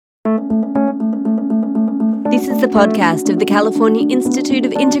This is the podcast of the California Institute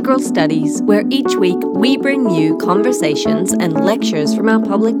of Integral Studies, where each week we bring you conversations and lectures from our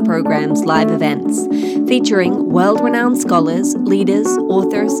public program's live events, featuring world-renowned scholars, leaders,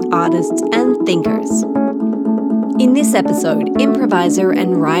 authors, artists, and thinkers. In this episode, improviser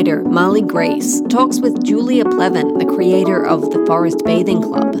and writer Marley Grace talks with Julia Plevin, the creator of the Forest Bathing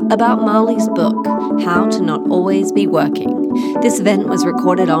Club, about Marley's book, How to Not Always Be Working. This event was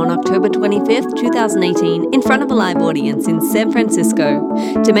recorded on October 25th, 2018, in front of a live audience in San Francisco.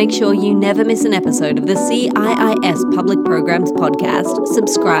 To make sure you never miss an episode of the CIIS Public Programs podcast,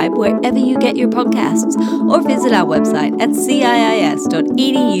 subscribe wherever you get your podcasts, or visit our website at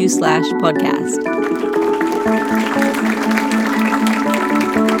ciis.edu/podcast.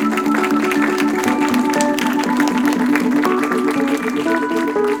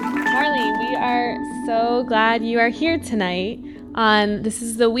 So glad you are here tonight. This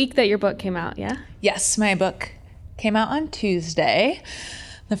is the week that your book came out, yeah? Yes, my book came out on Tuesday,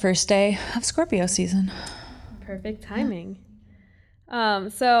 the first day of Scorpio season. Perfect timing.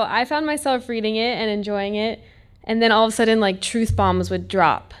 So I found myself reading it and enjoying it, and then all of a sudden, like, truth bombs would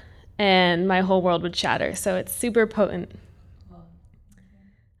drop, and my whole world would shatter. So it's super potent.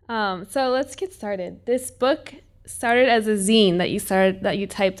 So let's get started. This book started as a zine that you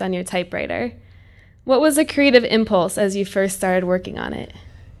typed on your typewriter. What was the creative impulse as you first started working on it?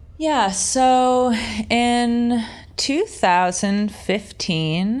 Yeah, so in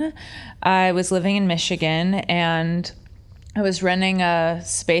 2015, I was living in Michigan, and I was renting a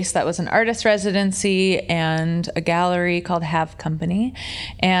space that was an artist residency and a gallery called Have Company.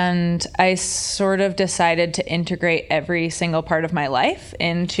 And I sort of decided to integrate every single part of my life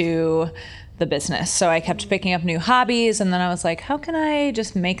into the business. So I kept picking up new hobbies, and then I was like, how can I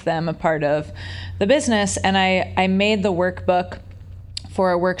just make them a part of the business? And I made the workbook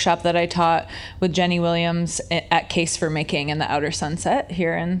for a workshop that I taught with Jenny Williams at Case for Making in the Outer Sunset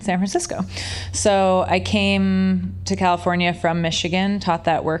here in San Francisco. So I came to California from Michigan, taught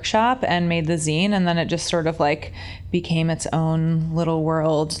that workshop, and made the zine, and then it just sort of like became its own little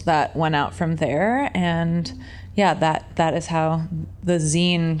world that went out from there. And yeah, that is how the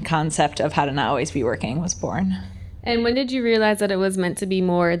zine concept of How to Not Always Be Working was born. And when did you realize that it was meant to be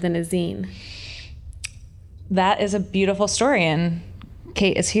more than a zine? That is a beautiful story, and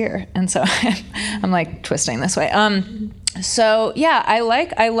Kate is here, and so I'm like twisting this way. So yeah, I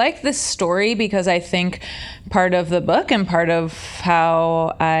like this story because I think part of the book and part of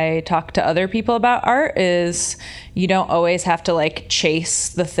how I talk to other people about art is you don't always have to like chase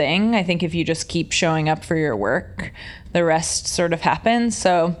the thing. I think if you just keep showing up for your work, the rest sort of happens.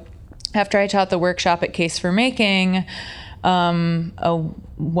 So after I taught the workshop at Case for Making, a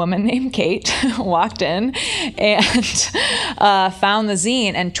woman named Kate walked in and found the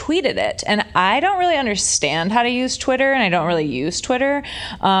zine and tweeted it. And I don't really understand how to use Twitter, and I don't really use Twitter.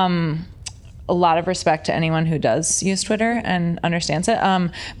 A lot of respect to anyone who does use Twitter and understands it.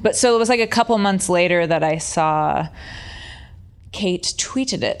 But so it was like a couple months later that I saw Kate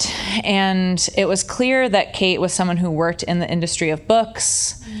tweeted it. And it was clear that Kate was someone who worked in the industry of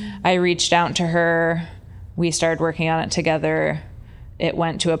books. I reached out to her. We started working on it together. It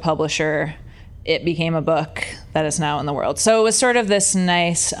went to a publisher. It became a book that is now in the world. So it was sort of this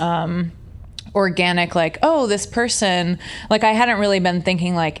nice, organic, like, oh, this person, like I hadn't really been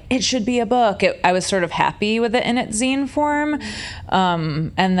thinking like it should be a book. I was sort of happy with it in its zine form.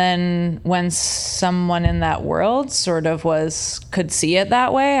 And then when someone in that world sort of could see it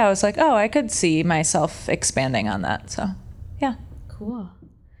that way, I was like, oh, I could see myself expanding on that. So, yeah. Cool.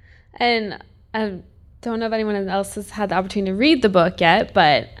 And don't know if anyone else has had the opportunity to read the book yet,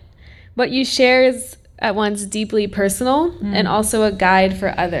 but what you share is at once deeply personal and also a guide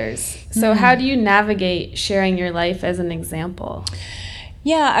for others. So how do you navigate sharing your life as an example?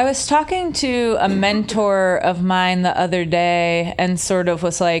 Yeah, I was talking to a mentor of mine the other day and sort of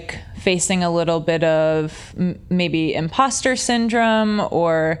was like facing a little bit of maybe imposter syndrome,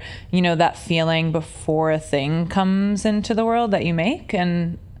 or, you know, that feeling before a thing comes into the world that you make,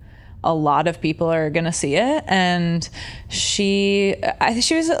 and a lot of people are going to see it. And she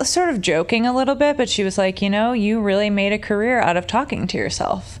was sort of joking a little bit, but she was like, you know, you really made a career out of talking to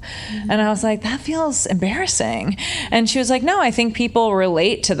yourself. And I was like, that feels embarrassing. And she was like, no, I think people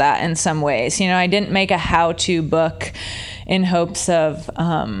relate to that in some ways. You know, I didn't make a how-to book in hopes of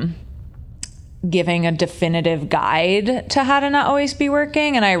giving a definitive guide to how to not always be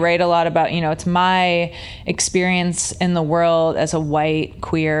working. And I write a lot about, you know, it's my experience in the world as a white,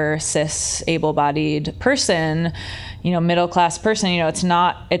 queer, cis, able-bodied person, you know, middle-class person. You know, it's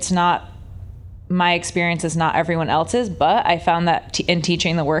not my experience is not everyone else's, but I found that in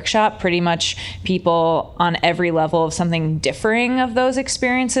teaching the workshop, pretty much people on every level of something differing of those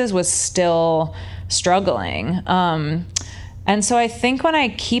experiences was still struggling. And so I think when I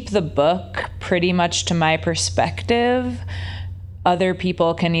keep the book pretty much to my perspective, other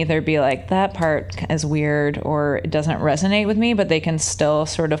people can either be like, that part is weird or it doesn't resonate with me, but they can still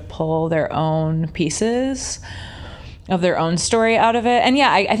sort of pull their own pieces of their own story out of it. And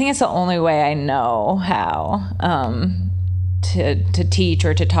yeah, I think it's the only way I know how to teach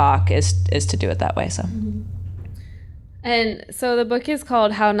or to talk is to do it that way. So. And so the book is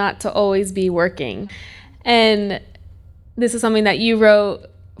called How Not to Always Be Working. And this is something that you wrote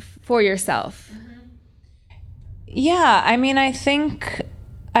for yourself. Yeah, I mean, I think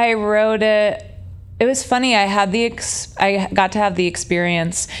I wrote it. It was funny. I got to have the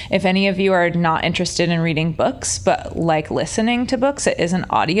experience. If any of you are not interested in reading books, but like listening to books, it is an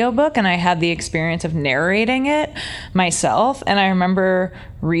audiobook, and I had the experience of narrating it myself. And I remember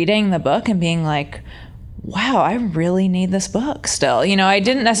reading the book and being like, wow, I really need this book still. You know, I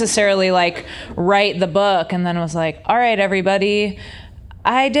didn't necessarily like write the book and then was like, all right, everybody,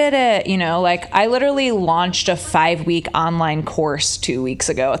 I did it. You know, like I literally launched a 5-week online course 2 weeks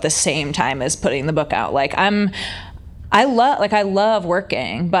ago at the same time as putting the book out. Like I love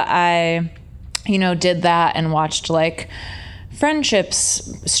working, but I, you know, did that and watched like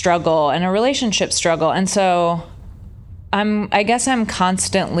friendships struggle and a relationship struggle. And so I guess I'm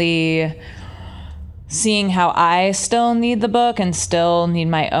constantly seeing how I still need the book and still need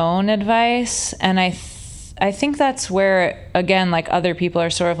my own advice. And I think that's where, again, like other people are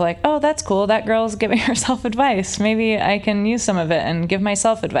sort of like, oh, that's cool. That girl's giving herself advice. Maybe I can use some of it and give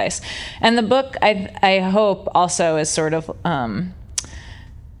myself advice. And the book, I hope also is sort of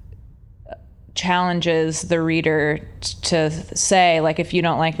challenges the reader to say, like, if you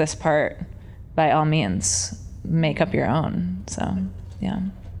don't like this part, by all means, make up your own. So, yeah.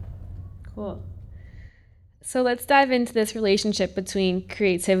 Cool. So let's dive into this relationship between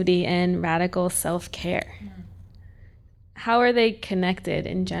creativity and radical self-care. How are they connected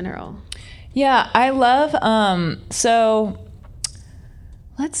in general? Yeah, I love, so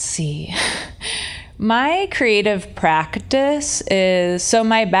let's see. My creative practice is, so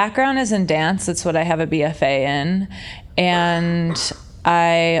my background is in dance. That's what I have a BFA in. And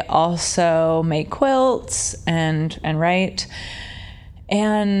I also make quilts and write.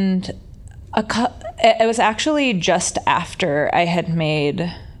 And it was actually just after I had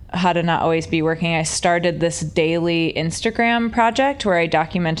made How to Not Always Be Working, I started this daily Instagram project where I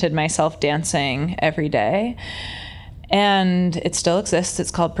documented myself dancing every day. And it still exists.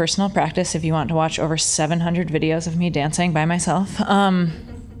 It's called Personal Practice if you want to watch over 700 videos of me dancing by myself.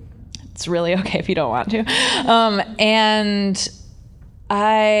 It's really okay if you don't want to. And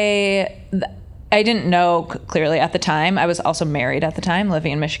I didn't know clearly at the time. I was also married at the time,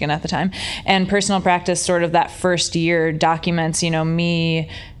 living in Michigan at the time. And Personal Practice, sort of that first year, documents, you know, me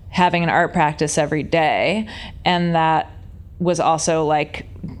having an art practice every day. And that was also like,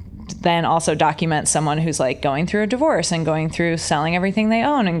 then also documents someone who's like going through a divorce and going through selling everything they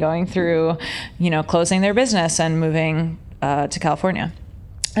own and going through, you know, closing their business and moving to California.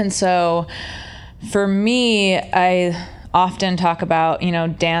 And so for me, I often talk about, you know,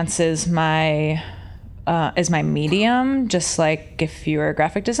 dance is my medium, just like if you're a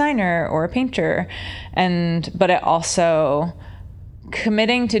graphic designer or a painter. But it also,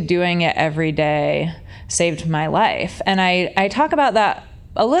 committing to doing it every day saved my life. And I talk about that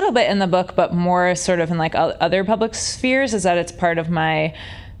a little bit in the book, but more sort of in like other public spheres, is that it's part of my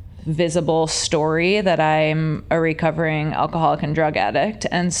visible story that I'm a recovering alcoholic and drug addict.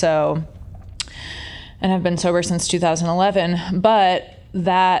 And I've been sober since 2011, but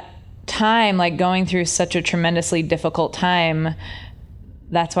that time, like going through such a tremendously difficult time,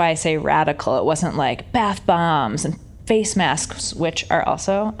 that's why I say radical. It wasn't like bath bombs and face masks, which are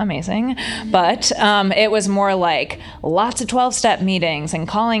also amazing, but it was more like lots of 12-step meetings and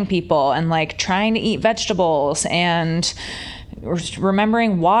calling people and like trying to eat vegetables and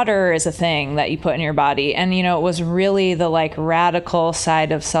remembering water is a thing that you put in your body. And, you know, it was really the like radical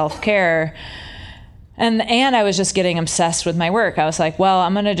side of self-care. And I was just getting obsessed with my work. I was like, well,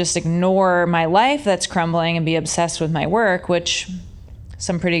 I'm going to just ignore my life that's crumbling and be obsessed with my work, which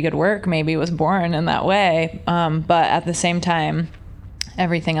some pretty good work maybe was born in that way. But at the same time,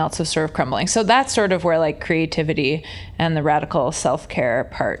 everything else was sort of crumbling. So that's sort of where like creativity and the radical self-care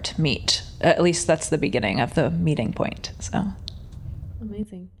part meet. At least that's the beginning of the meeting point. So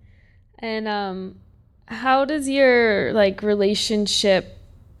amazing. And how does your like relationship,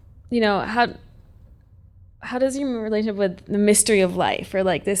 you know, how does your relationship with the mystery of life or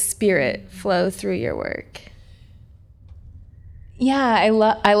like this spirit flow through your work?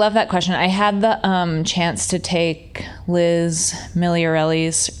 Yeah, I love that question. I had the chance to take Liz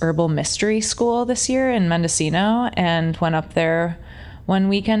Migliorelli's Herbal Mystery School this year in Mendocino, and went up there one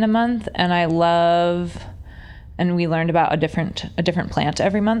weekend a month. And we learned about a different plant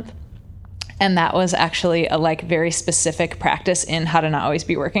every month. And that was actually a like very specific practice in how to not always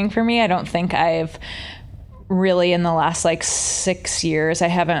be working for me. I don't think I've really in the last like 6 years, I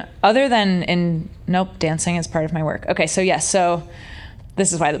haven't, other than dancing is part of my work. Okay, so yes, so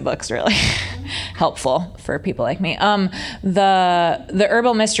this is why the book's really helpful for people like me. The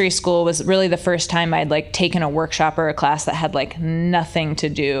Herbal Mystery School was really the first time I'd like taken a workshop or a class that had like nothing to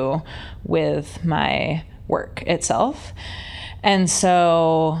do with my work itself. And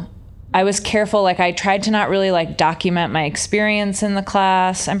so I was careful, like I tried to not really like document my experience in the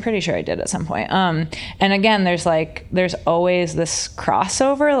class. I'm pretty sure I did at some point. And again, there's always this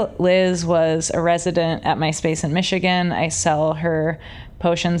crossover. Liz was a resident at my space in Michigan. I sell her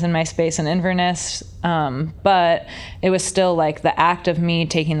potions in my space in Inverness. But it was still like the act of me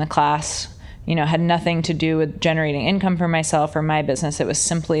taking the class, had nothing to do with generating income for myself or my business. It was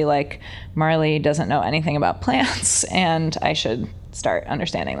simply like, Marley doesn't know anything about plants and I should start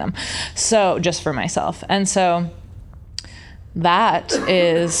understanding them. So just for myself. And so that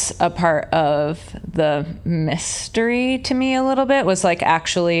is a part of the mystery to me a little bit, was like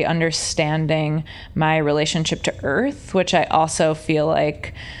actually understanding my relationship to earth, which I also feel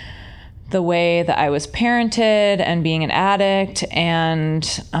like the way that I was parented and being an addict and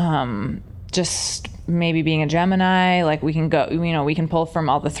just maybe being a Gemini, like we can go, we can pull from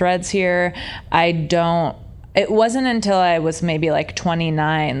all the threads here. It wasn't until I was maybe like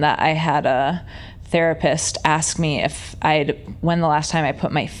 29 that I had a therapist ask me when the last time I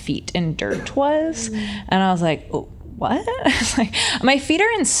put my feet in dirt was. And I was like, what? It's like, my feet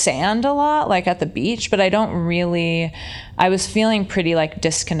are in sand a lot, like at the beach, but I was feeling pretty like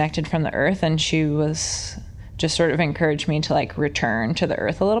disconnected from the earth. And she was just sort of encouraged me to like return to the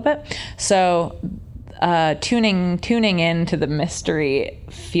earth a little bit. So tuning into the mystery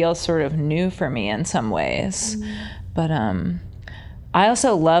feels sort of new for me in some ways. But I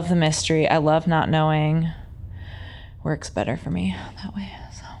also love the mystery. I love not knowing. Works better for me that way.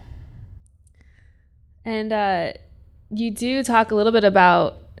 So. And you do talk a little bit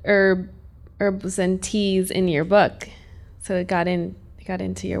about herbs and teas in your book. So it got into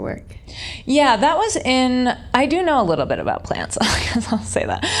your work. Yeah, I do know a little bit about plants. I'll say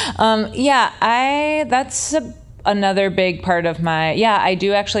that. That's another big part of I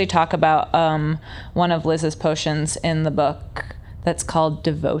do actually talk about one of Liz's potions in the book that's called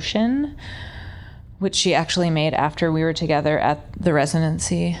Devotion, which she actually made after we were together at the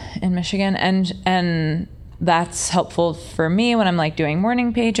residency in Michigan. And that's helpful for me when I'm like doing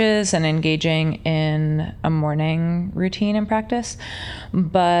morning pages and engaging in a morning routine and practice.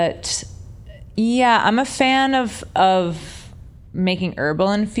 But yeah, I'm a fan of making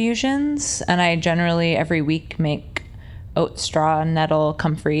herbal infusions, and I generally every week make oat straw, nettle,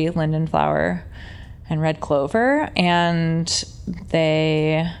 comfrey, linden flower, and red clover, and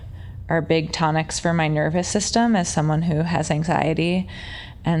they are big tonics for my nervous system as someone who has anxiety.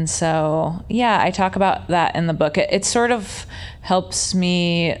 And so, I talk about that in the book. It sort of helps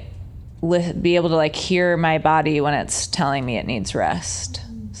me be able to like hear my body when it's telling me it needs rest.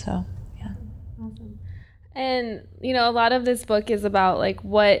 So, yeah. Awesome. And, a lot of this book is about like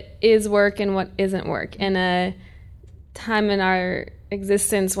what is work and what isn't work in a time in our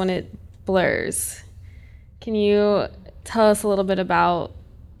existence when it blurs. Can you tell us a little bit about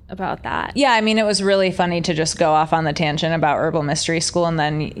that? Yeah, it was really funny to just go off on the tangent about Herbal Mystery School, and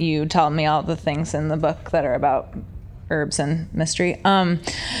then you tell me all the things in the book that are about herbs and mystery.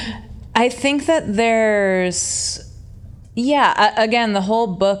 I think that again, the whole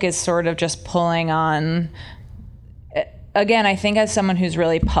book is sort of just pulling on, again, I think as someone who's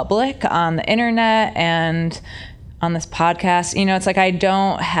really public on the internet and on this podcast, it's like I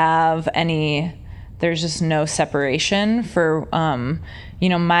don't have there's just no separation for,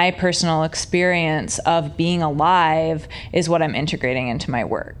 my personal experience of being alive is what I'm integrating into my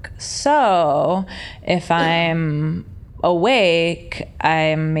work. So if I'm awake,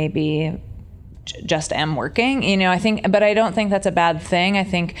 I maybe just am working, I think, but I don't think that's a bad thing. I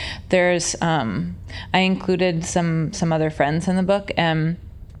think there's, I included some other friends in the book, and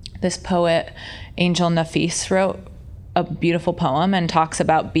this poet, Angel Nafis, wrote a beautiful poem and talks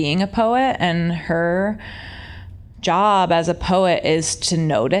about being a poet and her job as a poet is to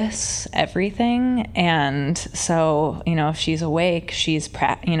notice everything. And so, if she's awake, she's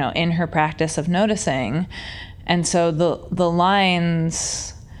in her practice of noticing. And so the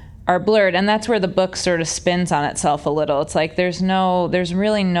lines are blurred, and that's where the book sort of spins on itself a little. It's like there's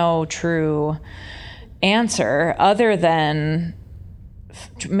really no true answer other than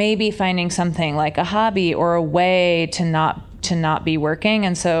maybe finding something like a hobby or a way to not be working.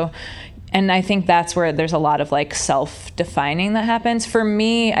 And I think that's where there's a lot of like self-defining that happens. For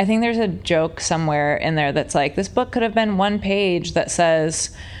me, I think there's a joke somewhere in there that's like, this book could have been one page that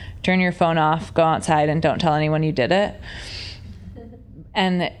says, turn your phone off, go outside, and don't tell anyone you did it.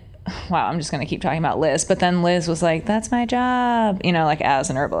 And wow, I'm just going to keep talking about Liz. But then Liz was like, that's my job, like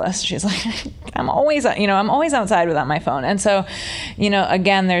as an herbalist. She's like, I'm always outside without my phone. And so,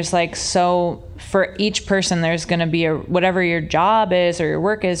 again, there's like, so for each person, there's going to be whatever your job is or your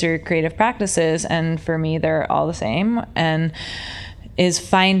work is or your creative practices. And for me, they're all the same. And is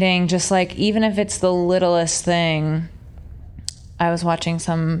finding just like, even if it's the littlest thing. I was watching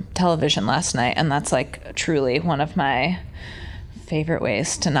some television last night, and that's like truly one of my favorite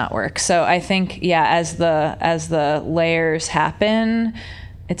ways to not work. So I think, as the layers happen,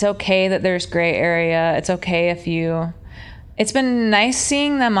 it's okay that there's gray area. It's okay it's been nice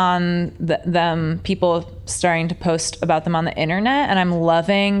seeing them on people starting to post about them on the internet, and I'm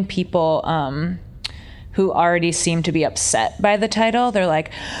loving people who already seem to be upset by the title. They're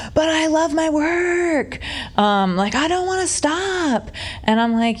like, but I love my work. Like, I don't want to stop. And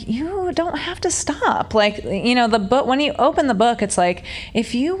I'm like, you don't have to stop. Like, the book, when you open the book, it's like,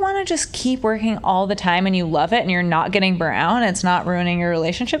 if you want to just keep working all the time and you love it and you're not getting burnt out and it's not ruining your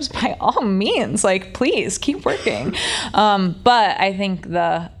relationships, by all means, like, please keep working. But I think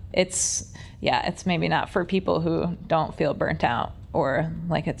it's maybe not for people who don't feel burnt out or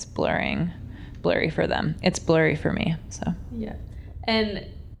like it's blurry for them. It's blurry for me. So yeah. And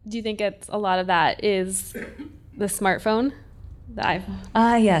do you think it's a lot of that is the smartphone, the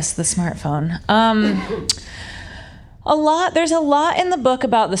iPhone? Yes, the smartphone. There's a lot in the book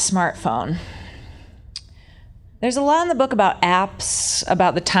about the smartphone. There's a lot in the book about apps,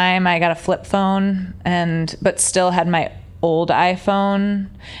 about the time I got a flip phone but still had my old iPhone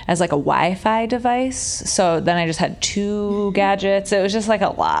as like a Wi-Fi device. So then I just had 2 gadgets. It was just like a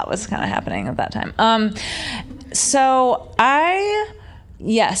lot was kind of happening at that time. So I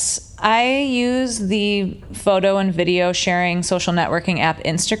use the photo and video sharing social networking app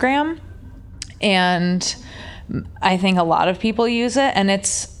Instagram. And I think a lot of people use it. And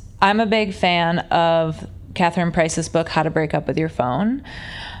I'm a big fan of Catherine Price's book, How to Break Up with Your Phone,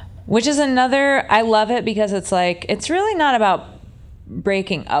 which is I love it because it's like, it's really not about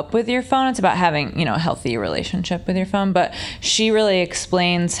breaking up with your phone. It's about having, a healthy relationship with your phone. But she really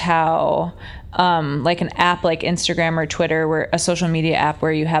explains how, like an app like Instagram or Twitter, where a social media app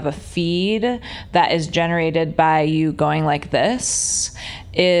where you have a feed that is generated by you going like this,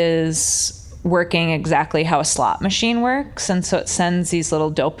 is working exactly how a slot machine works. And so it sends these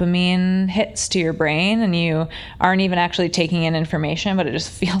little dopamine hits to your brain, and you aren't even actually taking in information, but it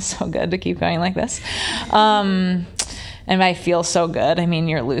just feels so good to keep going like this. And by feel so good, I mean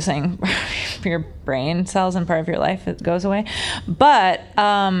you're losing your brain cells and part of your life, it goes away. But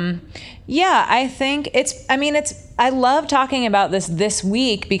I think I love talking about this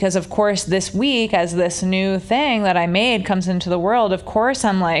week, because of course this week, as this new thing that I made comes into the world, of course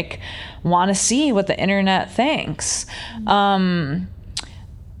I'm like, want to see what the internet thinks.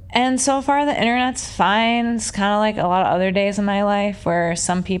 And so far the internet's fine. It's kind of like a lot of other days in my life where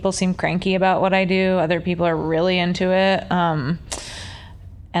some people seem cranky about what I do. Other people are really into it. And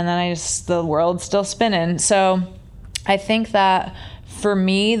then the world's still spinning. So I think that for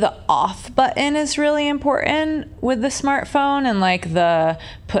me, the off button is really important with the smartphone. And like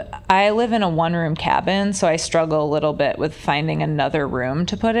I live in a 1-room cabin, so I struggle a little bit with finding another room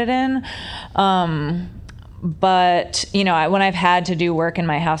to put it in. But, when I've had to do work in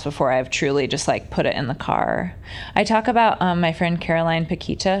my house before, I've truly just like put it in the car. I talk about my friend Caroline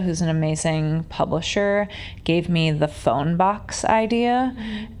Paquita, who's an amazing publisher, gave me the phone box idea,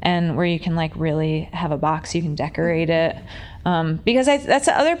 and where you can like really have a box, you can decorate it. Because that's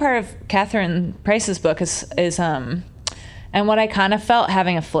the other part of Catherine Price's book is and what I kind of felt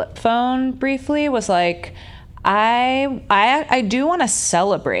having a flip phone briefly was like, I do want to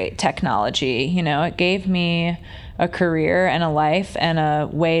celebrate technology. It gave me a career and a life and a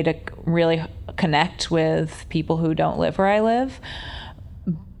way to really connect with people who don't live where I live.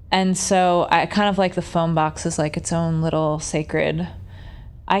 And so I kind of like the phone box as like its own little sacred.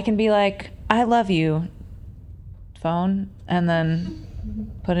 I can be like, I love you, phone, and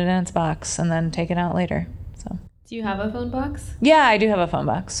then put it in its box and then take it out later. So. Do you have a phone box? Yeah, I do have a phone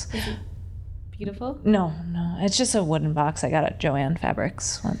box. Is it beautiful? No. It's just a wooden box I got at Joann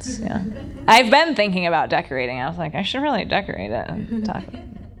Fabrics once. Yeah. I've been thinking about decorating. I was like, I should really decorate it and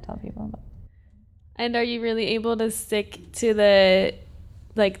tell people about it. And are you really able to stick to the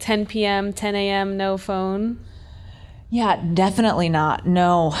 10 p.m., 10 a.m., no phone? Yeah, definitely not.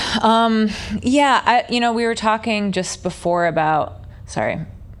 No. Yeah, we were talking just before about, sorry,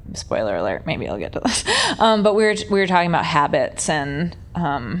 spoiler alert, maybe I'll get to this. But we were talking about habits and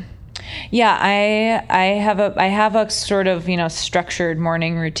yeah, I have a sort of, structured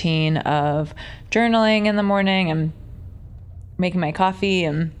morning routine of journaling in the morning and making my coffee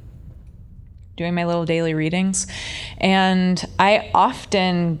and doing my little daily readings. And I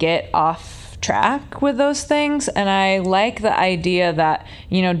often get off track with those things. And I like the idea that,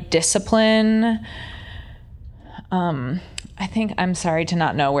 discipline, I think, I'm sorry to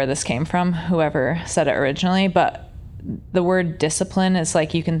not know where this came from, whoever said it originally, but the word discipline is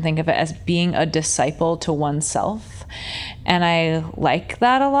like, you can think of it as being a disciple to oneself. And I like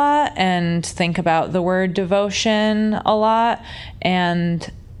that a lot and think about the word devotion a lot.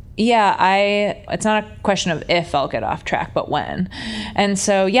 And yeah, it's not a question of if I'll get off track, but when. And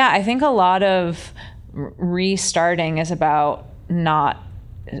so, yeah, I think a lot of restarting is about not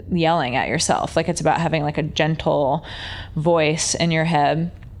yelling at yourself. Like, it's about having like a gentle voice in your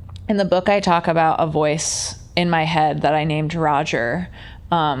head. In the book, I talk about a voice in my head that I named Roger.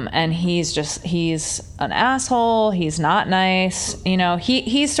 And he's an asshole. He's not nice.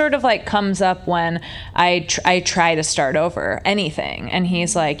 He sort of like comes up when I try to start over anything. And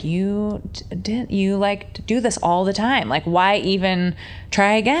he's like, you like to do this all the time. Like, why even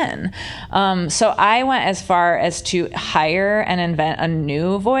try again? So I went as far as to hire and invent a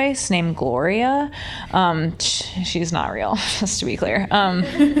new voice named Gloria. She's not real, just to be clear. I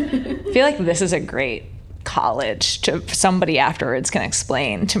feel like this is a great college to somebody afterwards can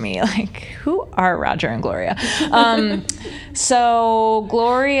explain to me, like, who are Roger and Gloria? So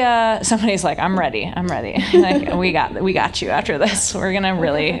Gloria, somebody's like, I'm ready. Like, we got you after this. We're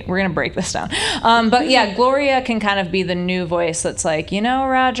gonna break this down. But yeah, Gloria can kind of be the new voice that's like,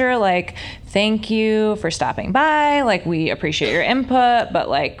 Roger, like, thank you for stopping by. Like, we appreciate your input, but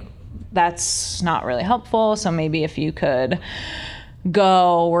like, that's not really helpful. So maybe if you could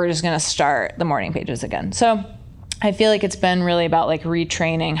go, we're just going to start the morning pages again. So I feel like it's been really about like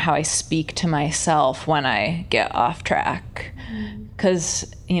retraining how I speak to myself when I get off track.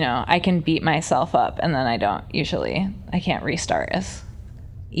 Because, I can beat myself up and then I can't restart as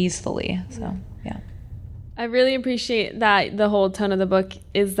easily. So, yeah. I really appreciate that the whole tone of the book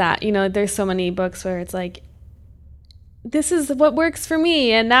is that, there's so many books where it's like, this is what works for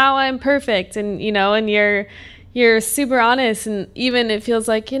me and now I'm perfect. And, and you're super honest, and even it feels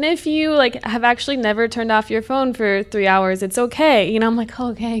like, and if you like have actually never turned off your phone for 3 hours, it's okay. I'm like, oh,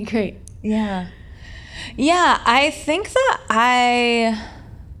 okay, great. Yeah. I think that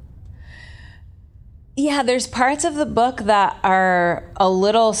there's parts of the book that are a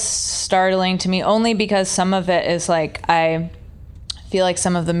little startling to me, only because some of it is like, I feel like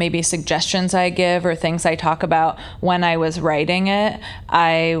some of the maybe suggestions I give or things I talk about when I was writing it,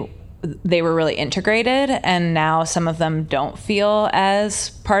 they were really integrated, and now some of them don't feel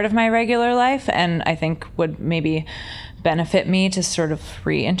as part of my regular life, and I think would maybe benefit me to sort of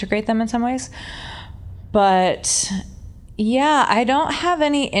reintegrate them in some ways. But yeah, I don't have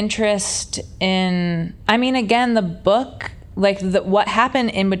any interest in, again, the book, like what happened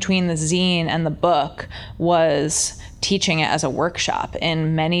in between the zine and the book was teaching it as a workshop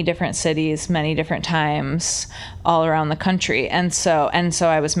in many different cities, many different times all around the country. And so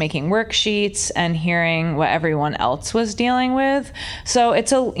I was making worksheets and hearing what everyone else was dealing with. So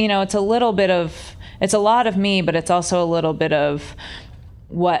it's a lot of me, but it's also a little bit of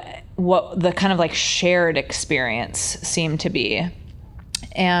what the kind of like shared experience seemed to be.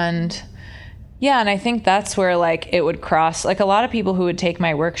 And yeah, and I think that's where like it would cross, like a lot of people who would take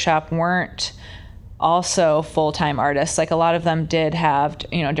my workshop weren't also full-time artists. Like a lot of them did have,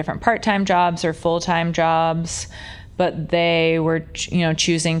 different part-time jobs or full-time jobs, but they were,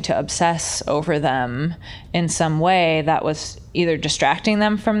 choosing to obsess over them in some way that was either distracting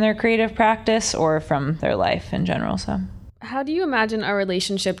them from their creative practice or from their life in general. So how do you imagine our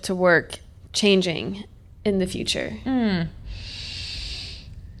relationship to work changing in the future?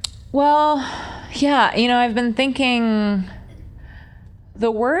 Well, yeah, I've been thinking the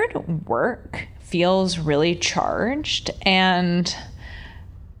word work feels really charged, and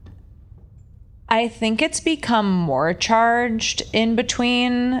I think it's become more charged in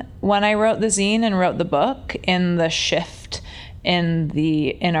between when I wrote the zine and wrote the book, in the shift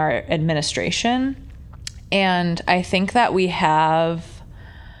in our administration. And I think that we have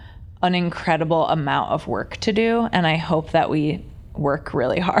an incredible amount of work to do, and I hope that we work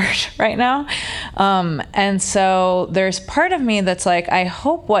really hard right now. And so there's part of me that's like, I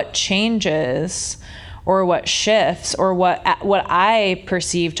hope what changes or what shifts or what I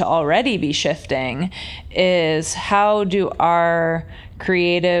perceive to already be shifting is how do our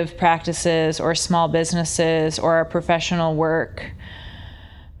creative practices or small businesses or our professional work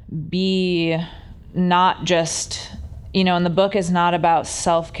be not just, and the book is not about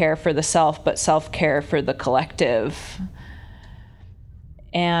self-care for the self, but self-care for the collective.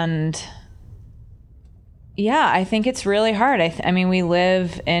 And yeah, I think it's really hard. I mean, we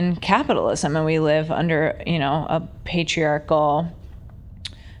live in capitalism and we live under, a patriarchal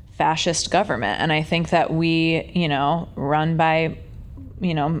fascist government. And I think that we, run by,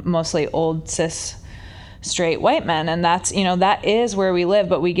 mostly old cis straight white men. And that's, that is where we live,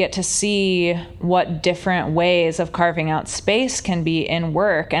 but we get to see what different ways of carving out space can be in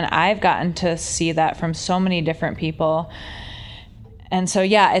work. And I've gotten to see that from so many different people. And so,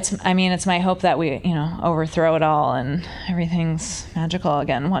 yeah, it's my hope that we, overthrow it all and everything's magical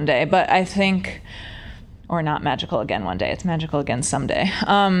again one day. But I think, or not magical again one day, it's magical again someday.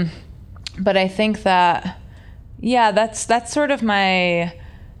 But I think that, yeah, that's sort of my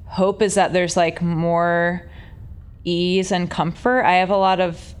hope, is that there's like more ease and comfort.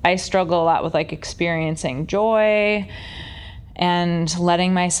 I struggle a lot with like experiencing joy and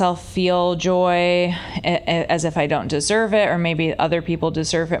letting myself feel joy as if I don't deserve it, or maybe other people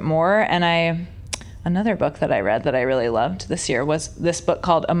deserve it more. And another book that I read that I really loved this year was this book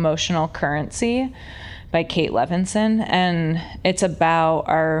called Emotional Currency by Kate Levinson. And it's about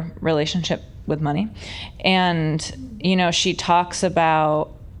our relationship with money. And, she talks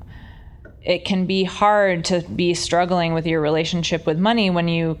about it can be hard to be struggling with your relationship with money when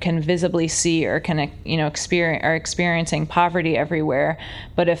you can visibly see or can, experiencing poverty everywhere.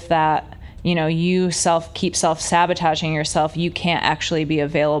 But if that, you keep self-sabotaging yourself, you can't actually be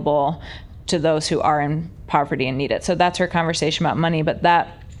available to those who are in poverty and need it. So that's her conversation about money. But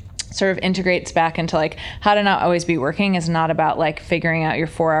that sort of integrates back into like how to not always be working is not about like figuring out your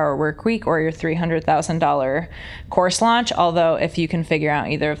 4-hour work week or your $300,000 course launch. Although if you can figure out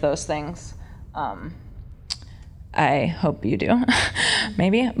either of those things, I hope you do,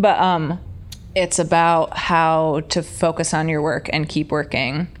 maybe. But it's about how to focus on your work and keep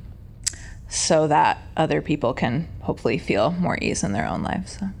working so that other people can hopefully feel more ease in their own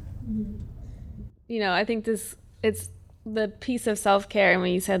lives. So. I think it's the piece of self-care, and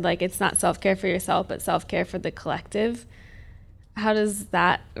when you said like it's not self-care for yourself but self-care for the collective, how does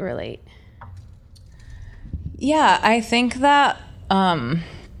that relate? Yeah, I think that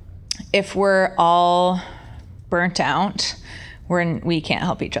if we're all burnt out, we can't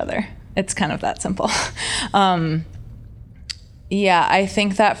help each other. It's kind of that simple. Yeah, I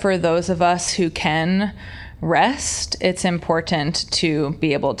think that for those of us who can rest, it's important to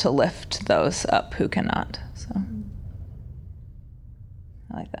be able to lift those up who cannot. So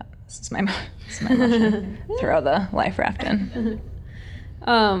I like that. This is my motion. Throw the life raft in.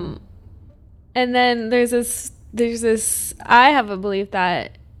 And then there's this, I have a belief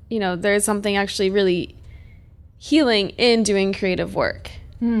that, there's something actually really healing in doing creative work.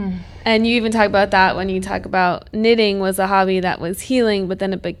 And you even talk about that when you talk about knitting was a hobby that was healing, but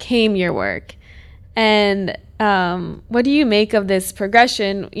then it became your work. And what do you make of this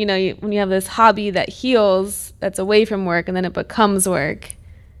progression? When you have this hobby that heals, that's away from work, and then it becomes work.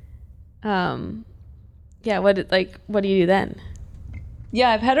 What do you do then?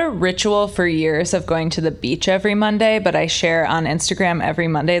 Yeah, I've had a ritual for years of going to the beach every Monday, but I share on Instagram every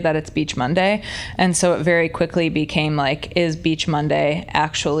Monday that it's Beach Monday. And so it very quickly became like, is Beach Monday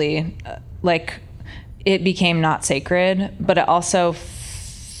actually, it became not sacred, but it also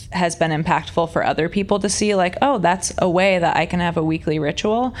has been impactful for other people to see like, oh, that's a way that I can have a weekly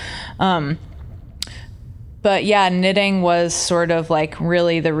ritual. But yeah, knitting was sort of like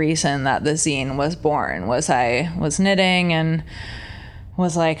really the reason that the zine was born. I was knitting and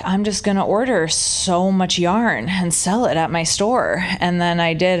was like, I'm just going to order so much yarn and sell it at my store. And then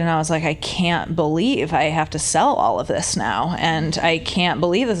I did, and I was like, I can't believe I have to sell all of this now. And I can't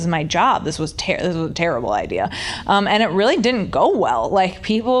believe this is my job. This was a terrible idea. And it really didn't go well. Like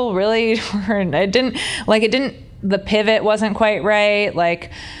people really were, the pivot wasn't quite right.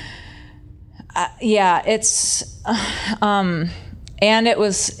 And it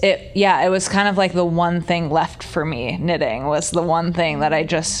was kind of like the one thing left for me. Knitting was the one thing that I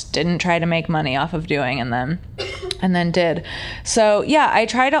just didn't try to make money off of doing and then did. So yeah, I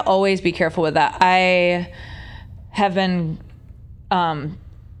try to always be careful with that. I have been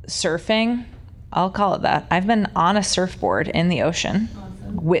surfing I'll call it that. I've been on a surfboard in the ocean.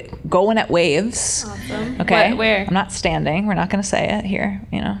 Going at waves. Awesome. Okay. Where? I'm not standing. We're not going to say it here.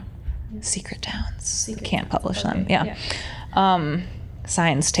 Secret towns. Can't publish them. Yeah.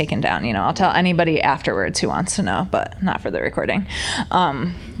 Signs taken down. I'll tell anybody afterwards who wants to know, but not for the recording.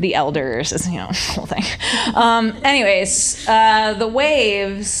 The elders is whole thing. Anyways, the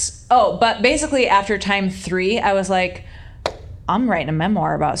waves. Oh, but basically after time 3, I was like, I'm writing a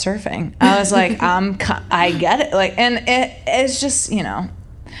memoir about surfing. I was like, I get it. And it's just,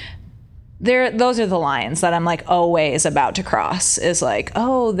 those are the lines that I'm like always about to cross, is like,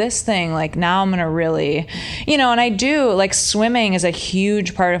 oh, this thing, like now I'm going to really, and I do, like, swimming is a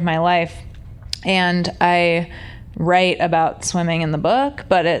huge part of my life. And I write about swimming in the book,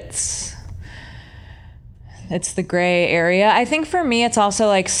 but it's the gray area. I think for me, it's also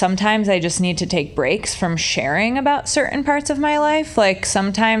like sometimes I just need to take breaks from sharing about certain parts of my life. Like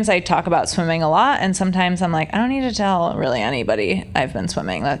sometimes I talk about swimming a lot, and sometimes I'm like, I don't need to tell really anybody I've been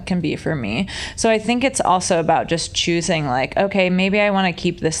swimming. That can be for me. So I think it's also about just choosing, like, okay, maybe I want to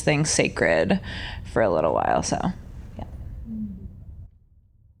keep this thing sacred for a little while. So, yeah.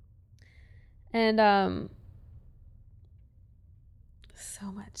 And so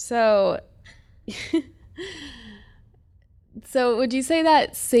much. So would you say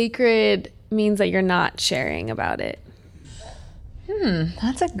that sacred means that you're not sharing about it?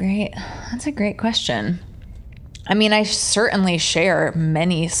 That's a great question. I mean, I certainly share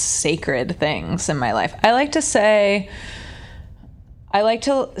many sacred things in my life. I like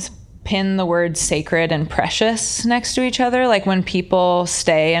to pin the words sacred and precious next to each other. Like when people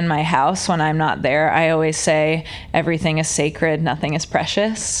stay in my house when I'm not there, I always say everything is sacred, nothing is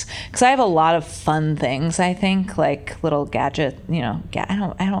precious. Because I have a lot of fun things, I think, like little gadget,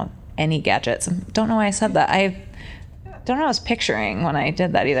 I don't any gadgets. Don't know why I said that. I don't know what I was picturing when I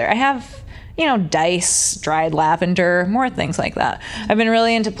did that either. I have, dice, dried lavender, more things like that. I've been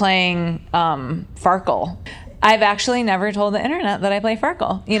really into playing Farkle. I've actually never told the internet that I play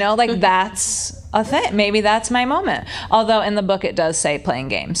Farkle. That's a thing. Maybe that's my moment. Although in the book it does say playing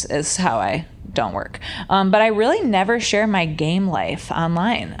games is how I don't work. But I really never share my game life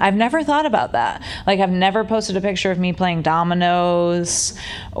online. I've never thought about that. Like I've never posted a picture of me playing dominoes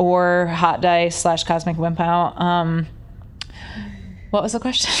or hot dice / Cosmic Wimp Out. What was the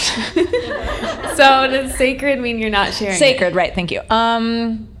question? So does sacred mean you're not sharing? Sacred, right. Thank you.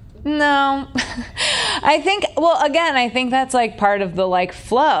 No, I think that's like part of the like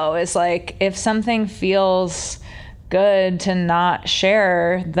flow is like, if something feels good to not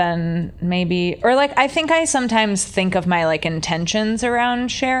share, then maybe, or like, I think I sometimes think of my like intentions around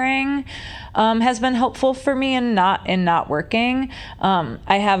sharing, has been helpful for me in not working.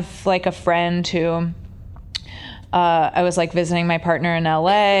 I have like a friend who, I was like visiting my partner in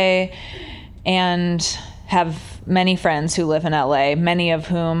LA and have many friends who live in LA, many of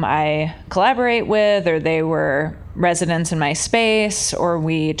whom I collaborate with, or they were residents in my space, or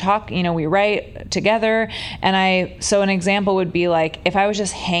we talk, we write together. And so an example would be like, if I was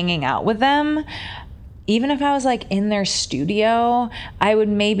just hanging out with them, even if I was like in their studio, I would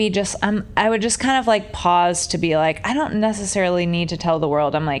just kind of like pause to be like, I don't necessarily need to tell the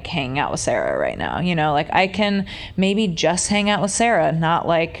world I'm like hanging out with Sarah right now. Like I can maybe just hang out with Sarah, not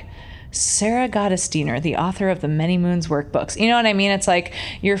like Sarah Gottesdiener, the author of the Many Moons workbooks. You know what I mean? It's like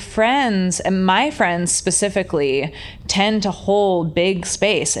your friends, and my friends specifically, tend to hold big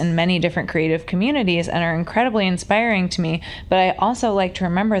space in many different creative communities and are incredibly inspiring to me. But I also like to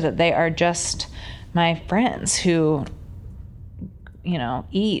remember that they are just my friends who,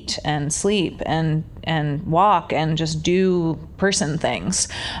 eat and sleep and walk and just do person things.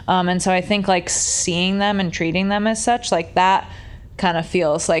 And so I think like seeing them and treating them as such, like that kind of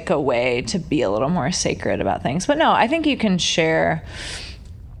feels like a way to be a little more sacred about things. But no, I think you can share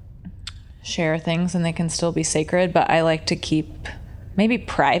things and they can still be sacred, but I like to keep, maybe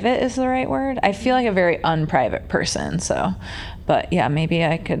private is the right word. I feel like a very unprivate person. So, but yeah, maybe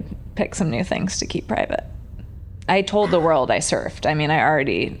I could pick some new things to keep private. I told the world I surfed. I mean, I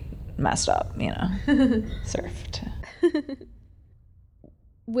already messed up, surfed.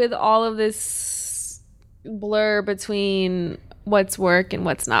 With all of this blur between what's work and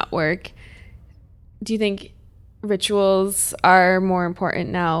what's not work, do you think rituals are more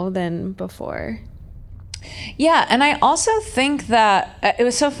important now than before? Yeah, and I also think that it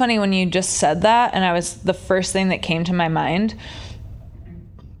was so funny when you just said that, and the first thing that came to my mind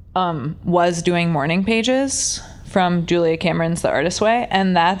was doing morning pages from Julia Cameron's The Artist Way.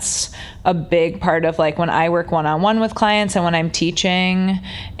 And that's a big part of like when I work one-on-one with clients and when I'm teaching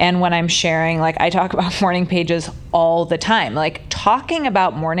and when I'm sharing, like I talk about morning pages all the time. Like talking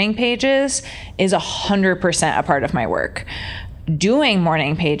about morning pages is 100% a part of my work. Doing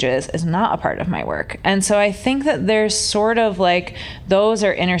morning pages is not a part of my work. And so I think that there's sort of like, those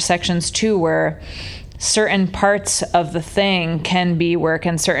are intersections too, where certain parts of the thing can be work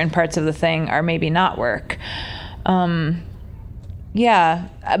and certain parts of the thing are maybe not work. Yeah,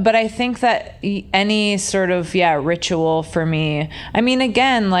 but I think that any sort of, ritual for me, I mean,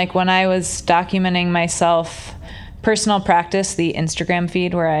 again, like when I was documenting myself, personal practice, the Instagram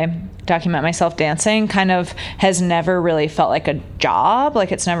feed where I document myself dancing kind of has never really felt like a job.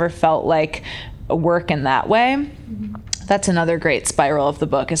 Like it's never felt like work in that way. Mm-hmm. That's another great spiral of the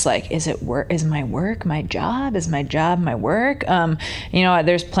book is like, is it work? Is my work my job? Is my job my work?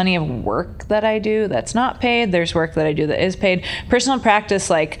 There's plenty of work that I do that's not paid. There's work that I do that is paid. Personal practice,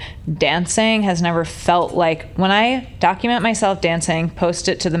 like dancing, has never felt like, when I document myself dancing, post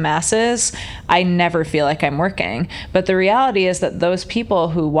it to the masses, I never feel like I'm working. But the reality is that those people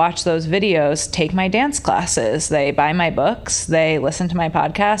who watch those videos take my dance classes, they buy my books, they listen to my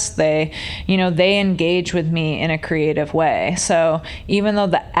podcasts, they engage with me in a creative way. So even though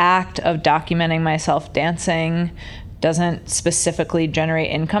the act of documenting myself dancing doesn't specifically generate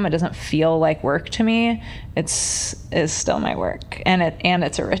income, it doesn't feel like work to me, is still my work, and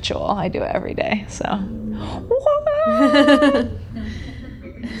it's a ritual. I do it every day. So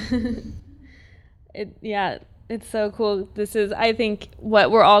it's so cool. This is, I think,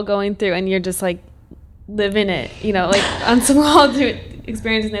 what we're all going through, and you're just like living it, like on some, we're all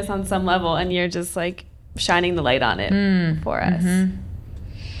experiencing this on some level, and you're just like shining the light on it for us. Mm-hmm.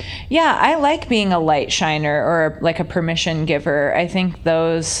 Yeah, I like being a light shiner or like a permission giver. I think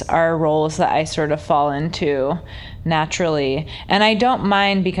those are roles that I sort of fall into naturally. And I don't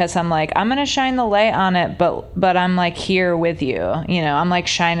mind, because I'm like, I'm going to shine the light on it, but I'm like here with you. I'm like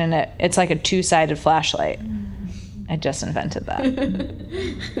shining it. It's like a two-sided flashlight. I just invented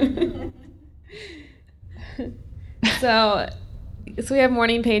that. So we have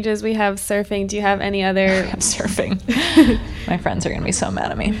morning pages, we have surfing. Do you have any other? Surfing. My friends are going to be so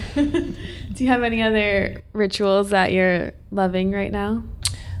mad at me. Do you have any other rituals that you're loving right now?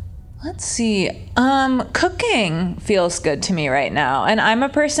 Let's see. Cooking feels good to me right now. And I'm a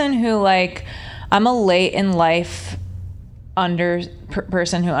person who I'm a late in life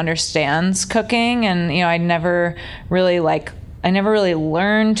person who understands cooking. And, I never really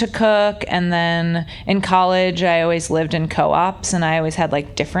learned to cook. And then in college, I always lived in co-ops, and I always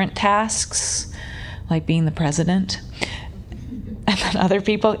had different tasks, like being the president. And then other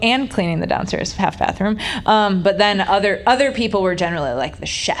people, and cleaning the downstairs half bathroom. But then other people were generally like the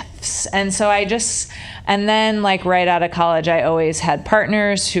chefs. And so and then right out of college, I always had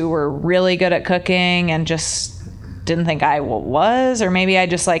partners who were really good at cooking and just didn't think I was, or maybe I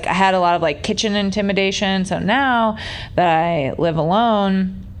just I had a lot of kitchen intimidation. So now that I live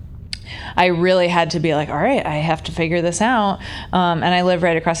alone, I really had to be all right, I have to figure this out. And I live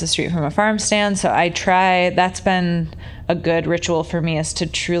right across the street from a farm stand. So that's been a good ritual for me, is to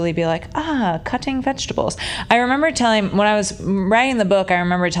truly be cutting vegetables. I remember when I was writing the book, I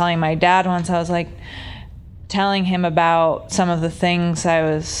remember telling my dad once, I was telling him about some of the things I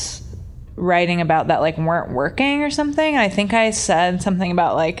was writing about that weren't working or something. And I think I said something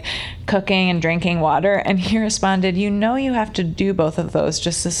about cooking and drinking water, and he responded, you have to do both of those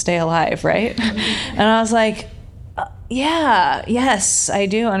just to stay alive, right? And I was yes, I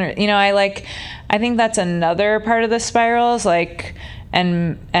do. I think that's another part of the spirals,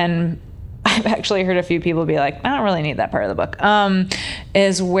 and I've actually heard a few people be I don't really need that part of the book,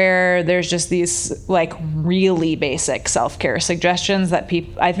 is where there's just these really basic self-care suggestions that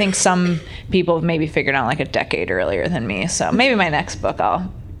I think some people have maybe figured out a decade earlier than me. So maybe my next book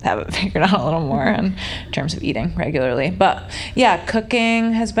I'll have it figured out a little more in terms of eating regularly. But yeah,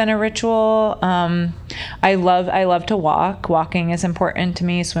 cooking has been a ritual. I love to walk. Walking is important to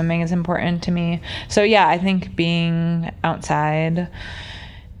me. Swimming is important to me. So yeah, I think being outside.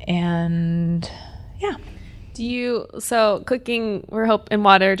 And yeah. So cooking, and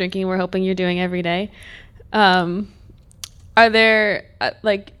water drinking, we're hoping you're doing every day. Are there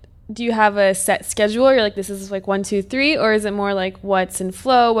do you have a set schedule? Or you're this is 1, 2, 3, or is it more what's in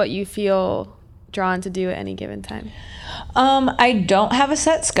flow, what you feel drawn to do at any given time? I don't have a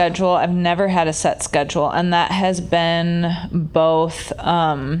set schedule. I've never had a set schedule, and that has been both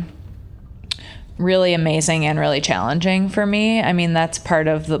really amazing and really challenging for me. I mean, that's part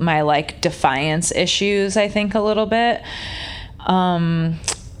of my defiance issues, I think, a little bit.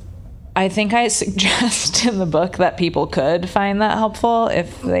 I think I suggest in the book that people could find that helpful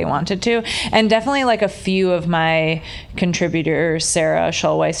if they wanted to. And definitely like a few of my contributors, Sarah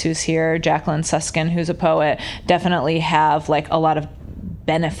Schulweis, who's here, Jacqueline Suskin, who's a poet, definitely have like a lot of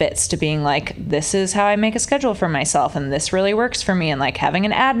benefits to being like, this is how I make a schedule for myself, and this really works for me, and like having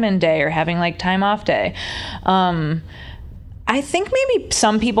an admin day or having like time off day. I think maybe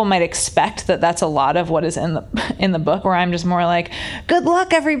some people might expect that that's a lot of what is in the book, where I'm just more like, good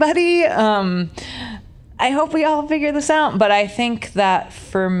luck, everybody. I hope we all figure this out. But I think that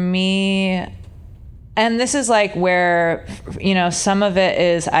for me, and this is like where, you know, some of it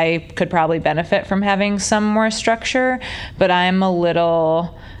is I could probably benefit from having some more structure, but I'm a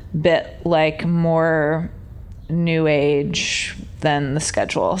little bit like more new age than the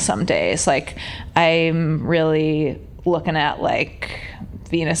schedule some days. Like I'm really looking at like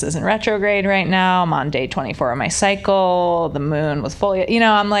Venus is in retrograde right now. I'm on day 24 of my cycle. The moon was full. You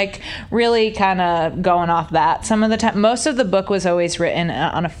know, I'm like really kind of going off that some of the time. Most of the book was always written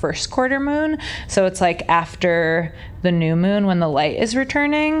on a first quarter moon. So it's like after the new moon when the light is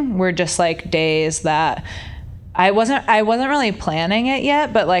returning. We're just like days that I wasn't really planning it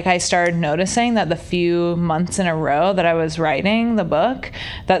yet, but like I started noticing that the few months in a row that I was writing the book,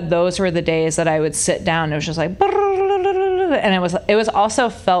 that those were the days that I would sit down. It was just like, and it was also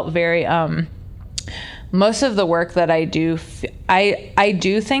felt very, most of the work that I do, I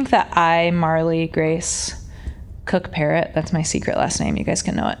do think that Marley Grace Cook Parrott, that's my secret last name, you guys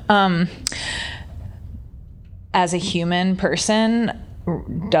can know it, as a human person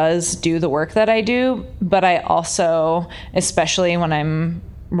does do the work that I do, but I also, especially when I'm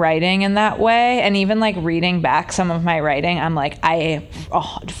writing in that way, and even like reading back some of my writing, I'm like, I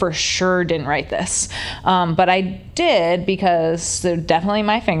for sure didn't write this, but I did, because there definitely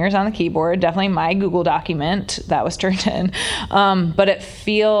my fingers on the keyboard, definitely my Google document that was turned in, but it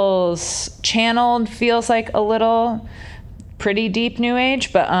feels channeled, feels like a little pretty deep new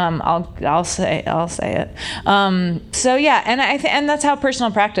age, but I'll say it. So yeah, and and that's how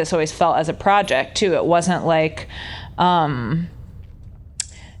personal practice always felt as a project too. It wasn't like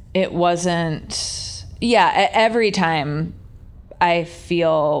every time I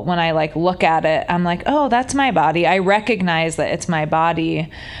feel, when I like look at it, I'm like, oh, that's my body. I recognize that it's my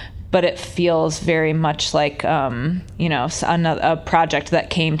body, but it feels very much like you know, a project that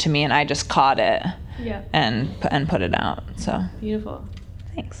came to me and I just caught it. Yeah. And put it out. So beautiful.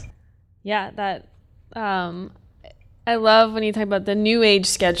 Thanks. Yeah, that I love when you talk about the new age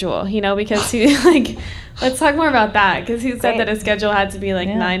schedule, you know, because he like, let's talk more about that, because he said that a schedule had to be like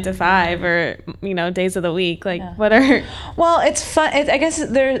 9 to 5 or, you know, days of the week. Like what are... Well, it's fun. I guess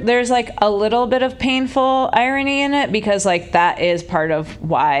there's like a little bit of painful irony in it, because like that is part of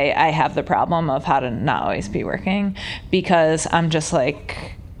why I have the problem of how to not always be working, because I'm just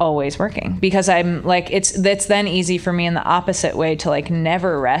like always working, because I'm like, it's then easy for me in the opposite way to like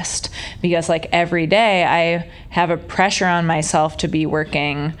never rest, because like every day I have a pressure on myself to be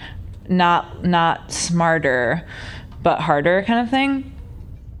working, not smarter but harder kind of thing.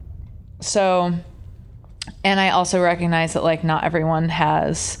 So, and I also recognize that like not everyone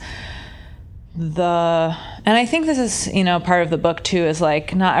has and I think this is, you know, part of the book too, is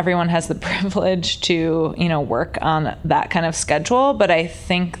like not everyone has the privilege to, you know, work on that kind of schedule. But I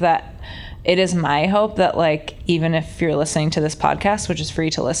think that it is my hope that like, even if you're listening to this podcast, which is free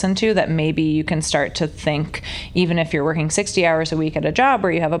to listen to, that maybe you can start to think, even if you're working 60 hours a week at a job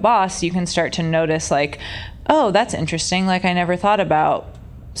or you have a boss, you can start to notice like, oh, that's interesting. Like I never thought about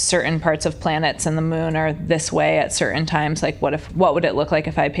certain parts of planets and the moon are this way at certain times. Like what would it look like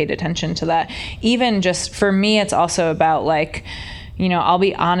if I paid attention to that? Even just for me, it's also about like, you know, I'll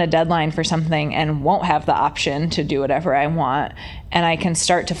be on a deadline for something and won't have the option to do whatever I want. And I can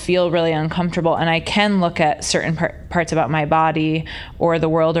start to feel really uncomfortable. And I can look at certain parts about my body or the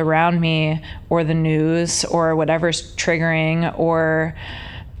world around me or the news or whatever's triggering or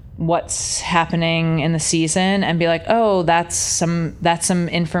what's happening in the season and be like, oh, that's some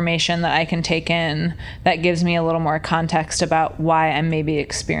information that I can take in that gives me a little more context about why I'm maybe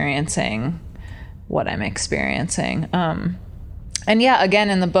experiencing what I'm experiencing. And yeah, again,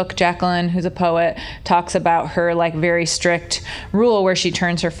 in the book, Jacqueline, who's a poet, talks about her like very strict rule where she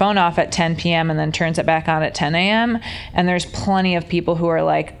turns her phone off at 10 p.m. and then turns it back on at 10 a.m. And there's plenty of people who are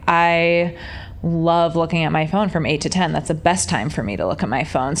like, I love looking at my phone from 8 to 10. That's the best time for me to look at my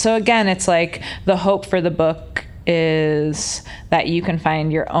phone. So again, it's like the hope for the book is that you can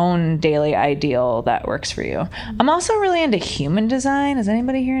find your own daily ideal that works for you. I'm also really into human design. Is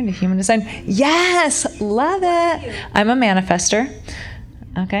anybody here into human design? Yes, love it. I'm a manifester.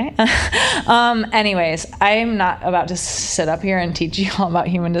 Okay. Anyways, I'm not about to sit up here and teach you all about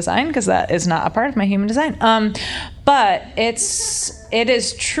human design because that is not a part of my human design. But it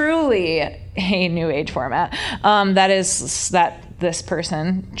is truly a new age format that this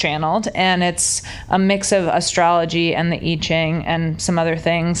person channeled, and it's a mix of astrology and the I Ching and some other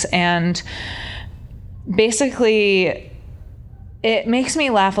things. And basically, it makes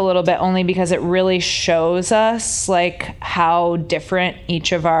me laugh a little bit only because it really shows us like how different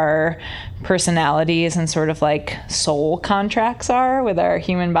each of our personalities and sort of like soul contracts are with our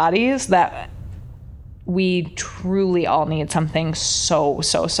human bodies, that we truly all need something so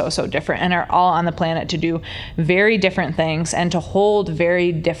different and are all on the planet to do very different things and to hold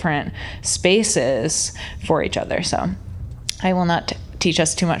very different spaces for each other. So I will not teach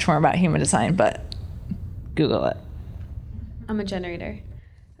us too much more about human design, Google it. I'm a generator.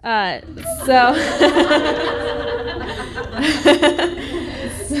 So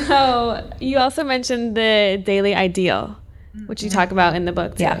you also mentioned the daily ideal, which you talk about in the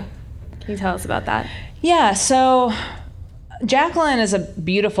book too. Yeah. Can you tell us about that? Yeah, so Jacqueline is a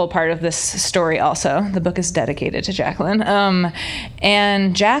beautiful part of this story also. The book is dedicated to Jacqueline.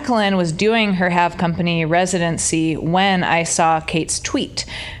 And Jacqueline was doing her Have Company residency when I saw Kate's tweet.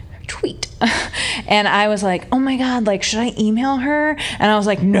 And I was like, oh my God, like, should I email her? And I was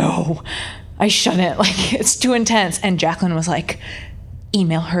like, no, I shouldn't. Like, it's too intense. And Jacqueline was like,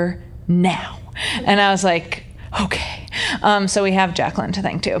 email her now. And I was like, okay. So we have Jacqueline to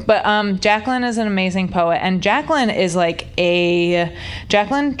thank too. But Jacqueline is an amazing poet. And Jacqueline is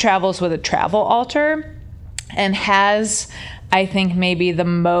Jacqueline travels with a travel altar and has, I think, maybe the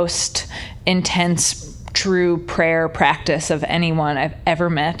most intense true prayer practice of anyone I've ever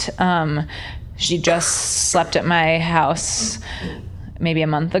met. She just slept at my house maybe a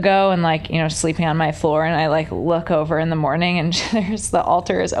month ago and sleeping on my floor, and I look over in the morning and there's the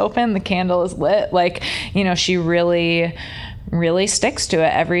altar is open, the candle is lit. She really sticks to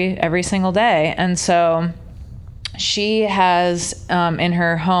it every single day. And so she has in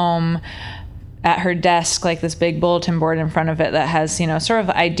her home at her desk, this big bulletin board in front of it that has, sort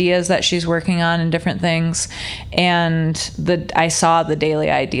of ideas that she's working on and different things. And I saw the daily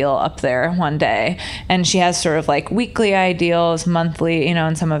ideal up there one day, and she has sort of weekly ideals, monthly,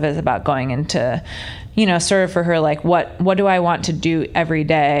 and some of it is about going into, sort of for her, what do I want to do every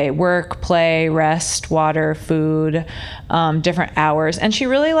day? Work, play, rest, water, food, different hours. And she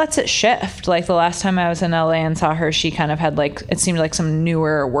really lets it shift. The last time I was in LA and saw her, she kind of had it seemed like some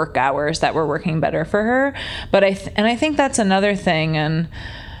newer work hours that were working better for her. But I think that's another thing. And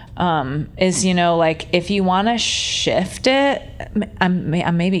is, if you want to shift it,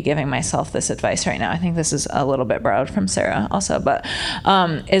 I'm maybe giving myself this advice right now. I think this is a little bit borrowed from Sarah also, but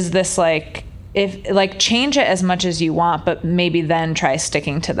is this if change it as much as you want, but maybe then try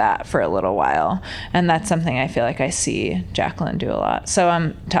sticking to that for a little while. And that's something I feel like I see Jacqueline do a lot. So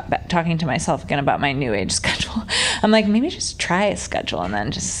I'm talking to myself again about my new age schedule. I'm like, maybe just try a schedule and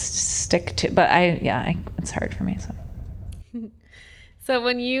then just stick to, but it's hard for me. So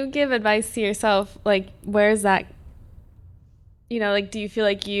when you give advice to yourself, where is that, do you feel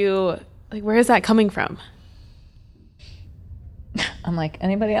where is that coming from? I'm like,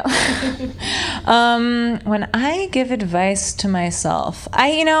 anybody else? When I give advice to myself,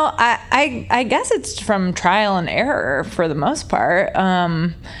 I guess it's from trial and error for the most part.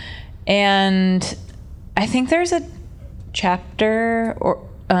 And I think there's a chapter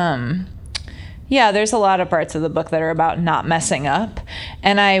there's a lot of parts of the book that are about not messing up.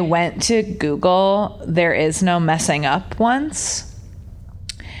 And I went to Google, there is no messing up once.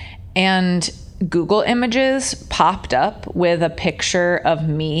 And Google Images popped up with a picture of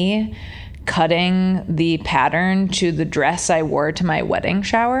me cutting the pattern to the dress I wore to my wedding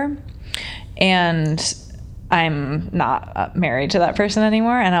shower. And I'm not married to that person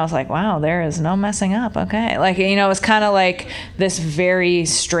anymore. And I was like, wow, there is no messing up. Okay. It was kind of this very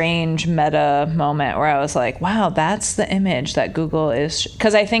strange meta moment where I was like, wow, that's the image that Google is.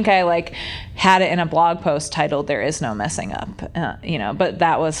 Because I think I had it in a blog post titled "There is no messing up," but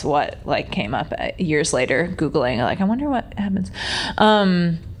that was what came up years later, Googling, I wonder what happens.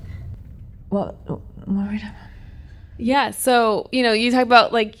 What were we talking about? Yeah, so, you talk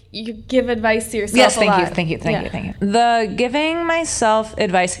about, you give advice to yourself. Yes, thank you. The giving myself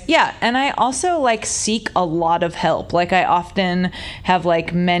advice. Yeah, and I also, seek a lot of help. I often have,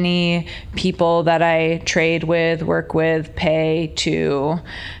 many people that I trade with, work with, pay to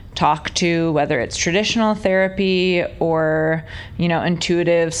talk to, whether it's traditional therapy or,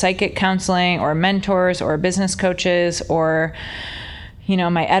 intuitive psychic counseling or mentors or business coaches or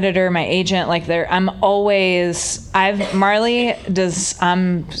my editor, my agent, like I'm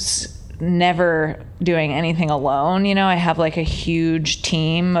never doing anything alone. I have like a huge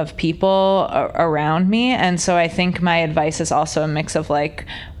team of people around me. And so I think my advice is also a mix of like,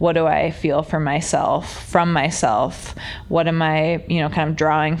 what do I feel from myself? What am I, kind of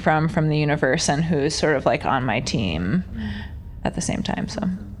drawing from the universe, and who's sort of like on my team at the same time. So,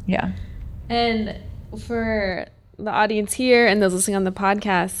 yeah. And for the audience here and those listening on the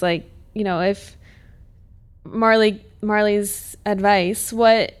podcast, like, if Marley's advice,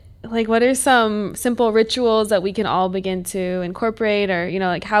 what are some simple rituals that we can all begin to incorporate, or,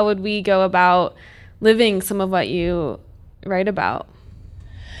 like how would we go about living some of what you write about?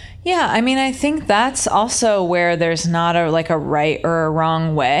 Yeah, I mean, I think that's also where there's not a right or a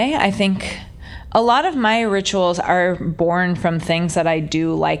wrong way. I think a lot of my rituals are born from things that I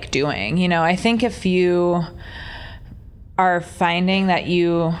do like doing. I think if you are finding that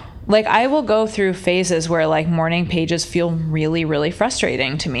I will go through phases where like morning pages feel really, really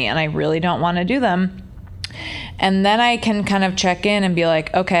frustrating to me and I really don't want to do them. And then I can kind of check in and be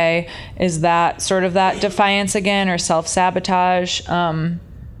like, okay, is that sort of that defiance again, or self-sabotage? And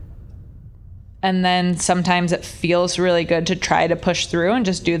then sometimes it feels really good to try to push through and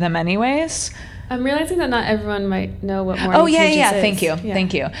just do them anyways. I'm realizing that not everyone might know what morning pages is.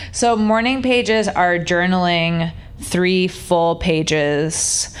 Thank you. So morning pages are journaling 3 full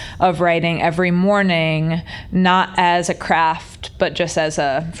pages of writing every morning, not as a craft, but just as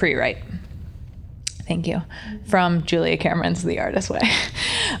a free write. Thank you. From Julia Cameron's The Artist Way.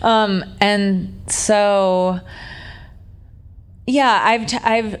 And so, yeah,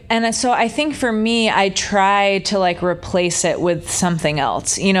 so I think for me, I try to like replace it with something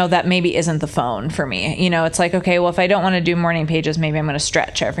else, that maybe isn't the phone for me. It's like, okay, well, if I don't want to do morning pages, maybe I'm going to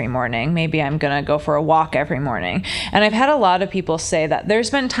stretch every morning. Maybe I'm going to go for a walk every morning. And I've had a lot of people say that.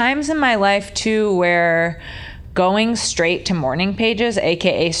 There's been times in my life too where going straight to morning pages,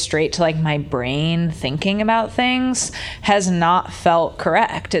 aka straight to like my brain thinking about things, has not felt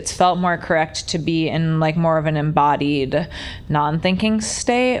correct. It's felt more correct to be in like more of an embodied non-thinking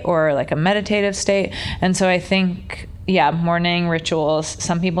state, or like a meditative state. And so I think, yeah, morning rituals,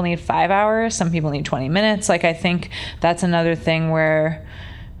 some people need 5 hours, some people need 20 minutes. Like, I think that's another thing where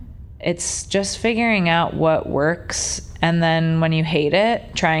it's just figuring out what works, and then when you hate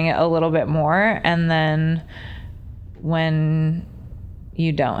it, trying it a little bit more, and then when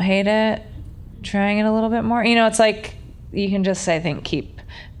you don't hate it, trying it a little bit more. It's like you can just, I think, keep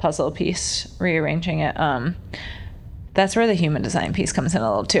puzzle piece rearranging it. That's where the human design piece comes in a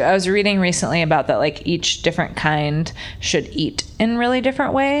little too. I was reading recently about that, like each different kind should eat in really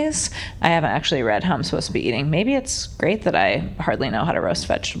different ways. I haven't actually read how I'm supposed to be eating. Maybe it's great that I hardly know how to roast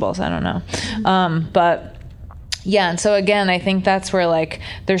vegetables. I don't know. But yeah, and so again, I think that's where like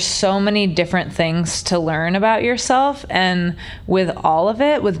there's so many different things to learn about yourself, and with all of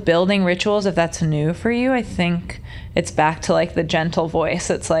it, with building rituals, if that's new for you, I think it's back to like the gentle voice.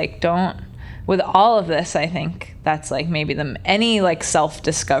 It's like, with all of this, I think that's like maybe any like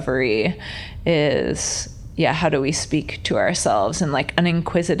self-discovery is, yeah, how do we speak to ourselves in like an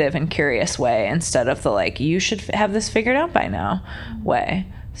inquisitive and curious way, instead of the like, you should have this figured out by now way.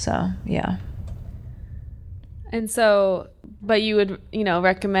 So, yeah. And so, but you would,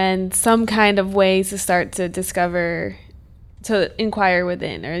 recommend some kind of ways to start to discover, to inquire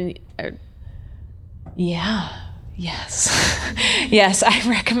within, or yeah. Yes. Yes, I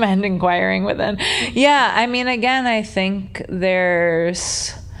recommend inquiring within. Yeah, I mean, again, I think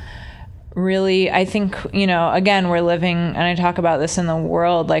there's really, again, we're living, and I talk about this in the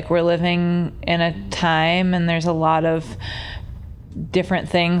world, like we're living in a time, and there's a lot of different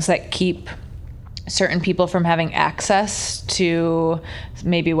things that keep certain people from having access to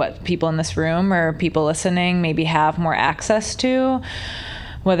maybe what people in this room or people listening maybe have more access to,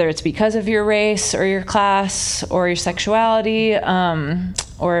 whether it's because of your race or your class or your sexuality,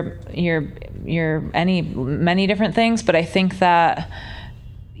 or your many different things. But I think that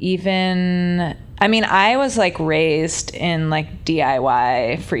I was like raised in like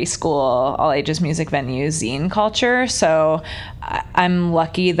DIY, free school, all ages music venue, zine culture. So I'm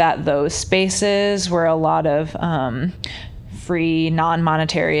lucky that those spaces were a lot of free,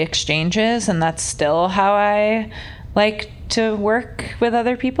 non-monetary exchanges, and that's still how I like to work with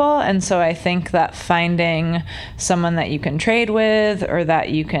other people. And so I think that finding someone that you can trade with, or that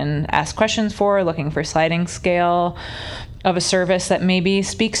you can ask questions for, looking for sliding scale of a service that maybe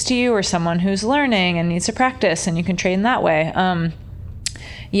speaks to you, or someone who's learning and needs to practice, and you can trade in that way. I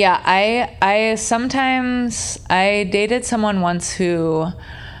dated someone once who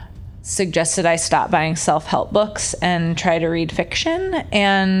suggested I stop buying self-help books and try to read fiction.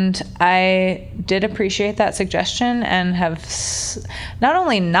 And I did appreciate that suggestion and have not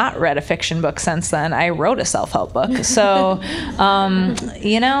only not read a fiction book since then, I wrote a self-help book. So,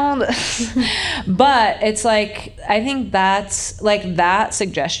 you know, but it's like, I think that's like that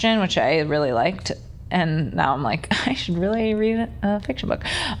suggestion, which I really liked. And now I'm like, I should really read a fiction book.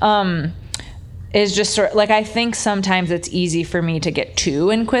 Is just sort of like, I think sometimes it's easy for me to get too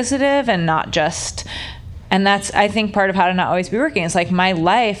inquisitive and not just, and that's, I think, part of how to not always be working. It's like my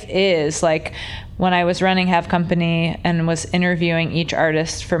life is like, when I was running Have Company and was interviewing each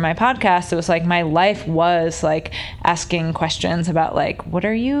artist for my podcast, it was like my life was like asking questions about like, what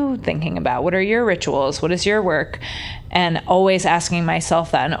are you thinking about? What are your rituals? What is your work? And always asking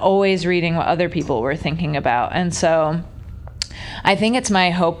myself that and always reading what other people were thinking about. And so I think it's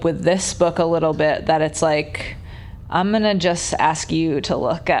my hope with this book a little bit that it's like, I'm going to just ask you to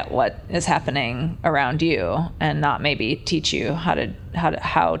look at what is happening around you and not maybe teach you how to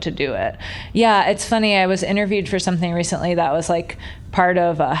do it. Yeah, it's funny. I was interviewed for something recently that was like part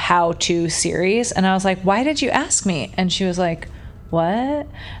of a how-to series. And I was like, why did you ask me? And she was like, what? And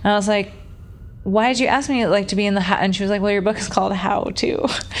I was like, why did you ask me like to be in the and she was like, well, your book is called How To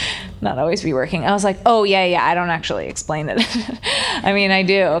Not Always Be Working. I was like, oh yeah, I don't actually explain it. I mean, I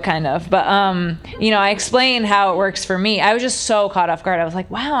do kind of, but you know, I explain how it works for me. I was just so caught off guard. I was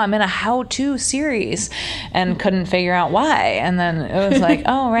like, wow, I'm in a how-to series and couldn't figure out why. And then it was like,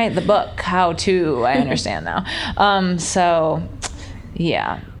 oh right, the book How To, I understand now. So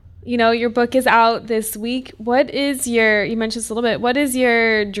yeah. You know, your book is out this week. What is you mentioned this a little bit, what is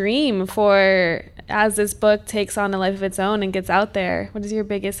your dream for as this book takes on a life of its own and gets out there? What is your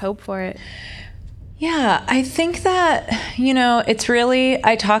biggest hope for it? Yeah, I think that, you know, it's really,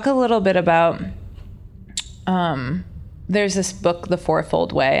 I talk a little bit about, there's this book, The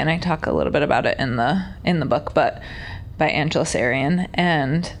Fourfold Way, and I talk a little bit about it in the book, but by Angela Sarian.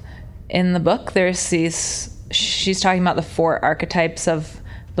 And in the book, she's talking about the 4 archetypes of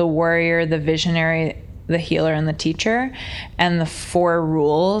the warrior, the visionary, the healer, and the teacher. And the 4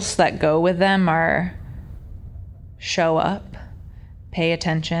 rules that go with them are show up, pay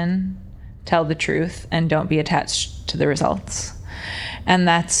attention, tell the truth, and don't be attached to the results. And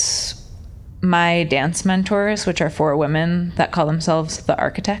that's my dance mentors, which are 4 women that call themselves the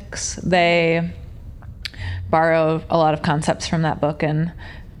Architects. They borrow a lot of concepts from that book and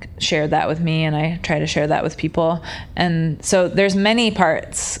shared that with me, and I try to share that with people. And so there's many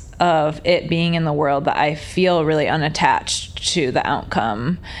parts of it being in the world that I feel really unattached to the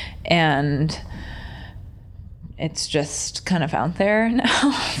outcome, and it's just kind of out there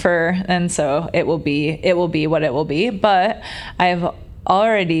now and so it will be what it will be. But I've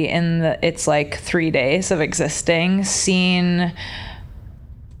already it's like 3 days of existing, seen,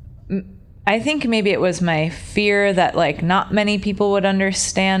 I think maybe it was my fear that like not many people would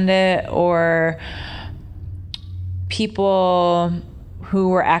understand it, or people who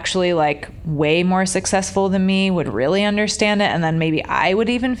were actually like way more successful than me would really understand it, and then maybe I would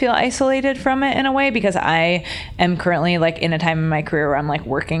even feel isolated from it in a way, because I am currently like in a time in my career where I'm like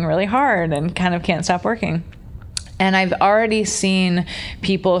working really hard and kind of can't stop working. And I've already seen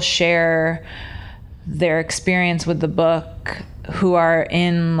people share their experience with the book who are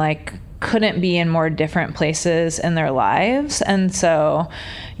in like couldn't be in more different places in their lives. And so,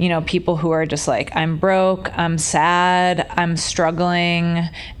 you know, people who are just like, I'm broke, I'm sad, I'm struggling,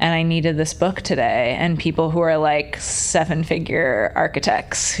 and I needed this book today. And people who are like 7-figure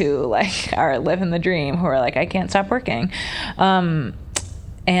architects who like are living the dream, who are like, I can't stop working. And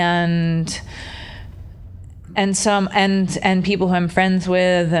people who I'm friends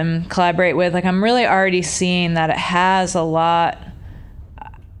with and collaborate with, like I'm really already seeing that it has a lot,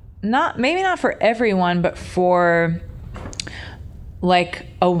 maybe not for everyone, but for like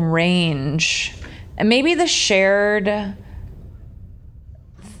a range. And maybe the shared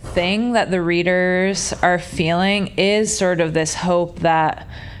thing that the readers are feeling is sort of this hope that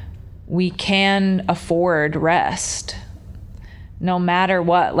we can afford rest no matter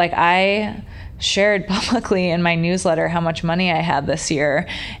what. Like I shared publicly in my newsletter how much money I had this year,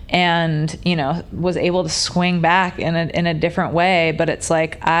 and you know, was able to swing back in a different way. But it's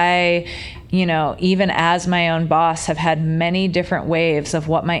like I, you know, even as my own boss, have had many different waves of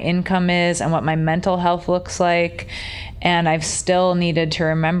what my income is and what my mental health looks like, and I've still needed to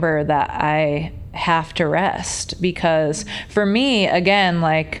remember that I have to rest. Because for me, again,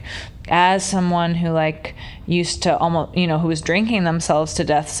 like as someone who like used to almost, you know, who was drinking themselves to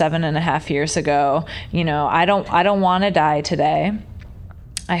death 7.5 years ago, you know, I don't want to die today.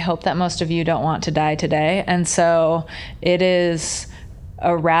 I hope that most of you don't want to die today. And so it is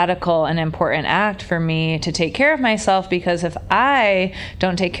a radical and important act for me to take care of myself, because if I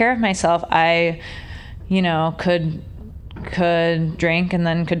don't take care of myself, I, could drink and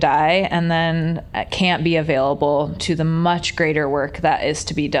then could die, and then can't be available to the much greater work that is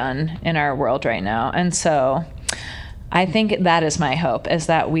to be done in our world right now. And so I think that is my hope, is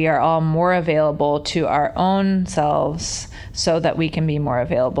that we are all more available to our own selves so that we can be more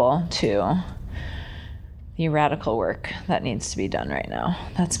available to the radical work that needs to be done right now.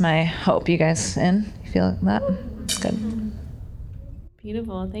 That's my hope. You guys in? You feel that? It's good.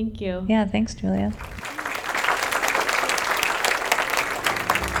 Beautiful. Thank you. Yeah, thanks, Julia.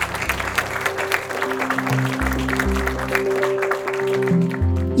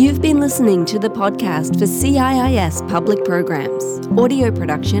 You've been listening to the podcast for CIIS Public Programs. Audio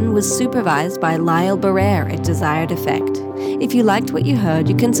production was supervised by Lyle Barrere at Desired Effect. If you liked what you heard,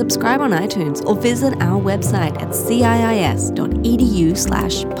 you can subscribe on iTunes or visit our website at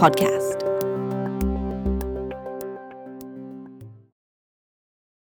ciis.edu/podcast.